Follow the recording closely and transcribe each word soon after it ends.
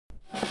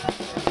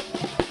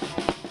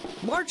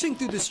marching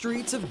through the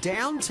streets of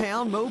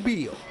downtown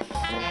Mobile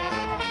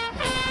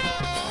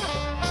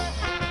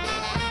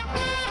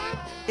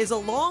is a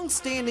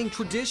long-standing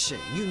tradition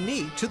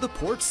unique to the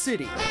port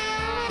city.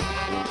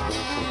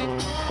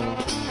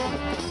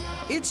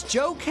 It's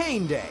Joe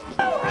Cain Day. It's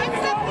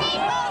the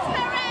People's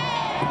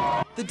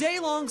Parade! The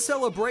day-long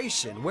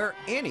celebration where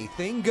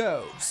anything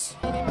goes.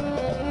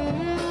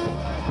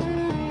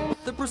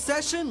 The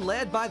procession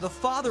led by the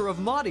father of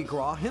Mardi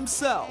Gras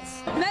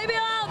himself. Maybe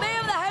I'll be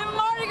able to have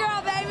Mardi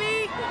Gras,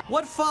 baby!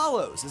 What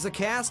follows is a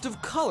cast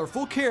of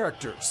colorful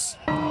characters.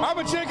 I'm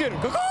a chicken.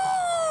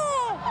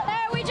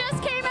 We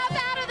just came up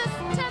out of the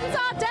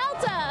Tensaw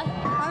Delta.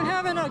 I'm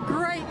having a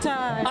great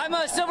time. I'm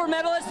a silver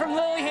medalist from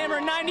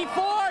Lilyhammer '94.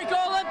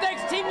 Go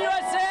Olympics, Team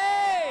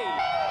USA!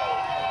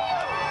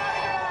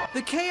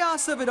 The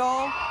chaos of it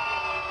all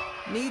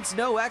needs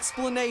no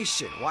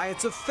explanation why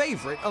it's a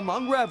favorite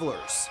among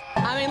revelers.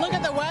 I mean, look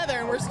at the weather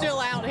and we're still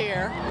out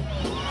here.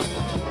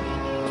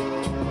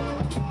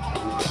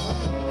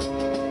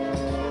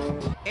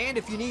 And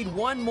if you need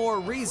one more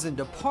reason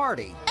to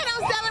party, And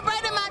I'm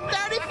celebrating my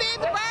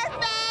 35th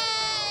birthday!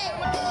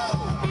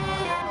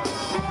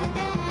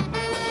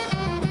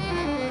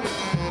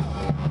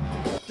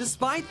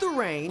 despite the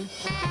rain,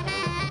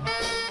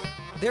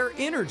 their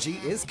energy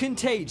is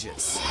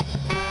contagious.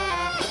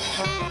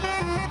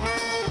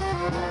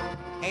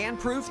 And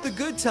proof the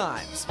good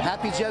times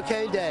Happy Joe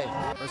Cain Day.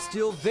 are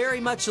still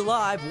very much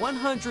alive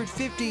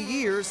 150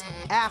 years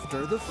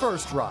after the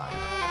first ride.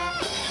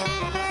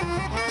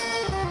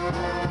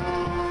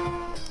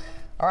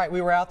 All right,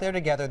 we were out there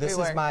together. This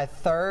is my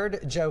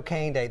third Joe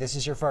Cain Day. This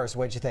is your first.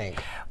 What'd you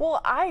think?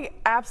 Well, I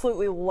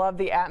absolutely love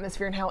the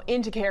atmosphere and how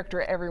into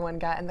character everyone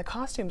got, and the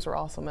costumes were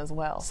awesome as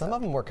well. Some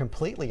of them were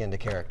completely into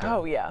character.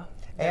 Oh, yeah.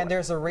 And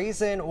there's a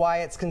reason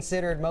why it's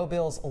considered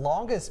Mobile's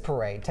longest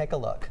parade. Take a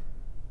look.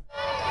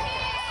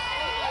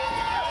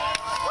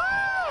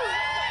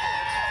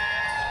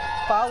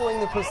 Following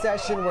the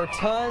procession were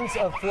tons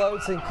of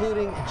floats,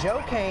 including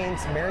Joe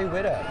Cain's Merry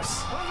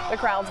Widows. The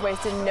crowds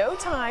wasted no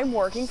time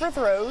working for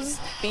throws.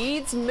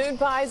 Beads, moon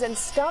pies, and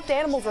stuffed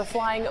animals were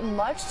flying,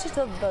 much to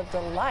the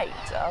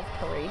delight of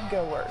parade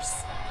goers.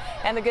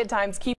 And the good times keep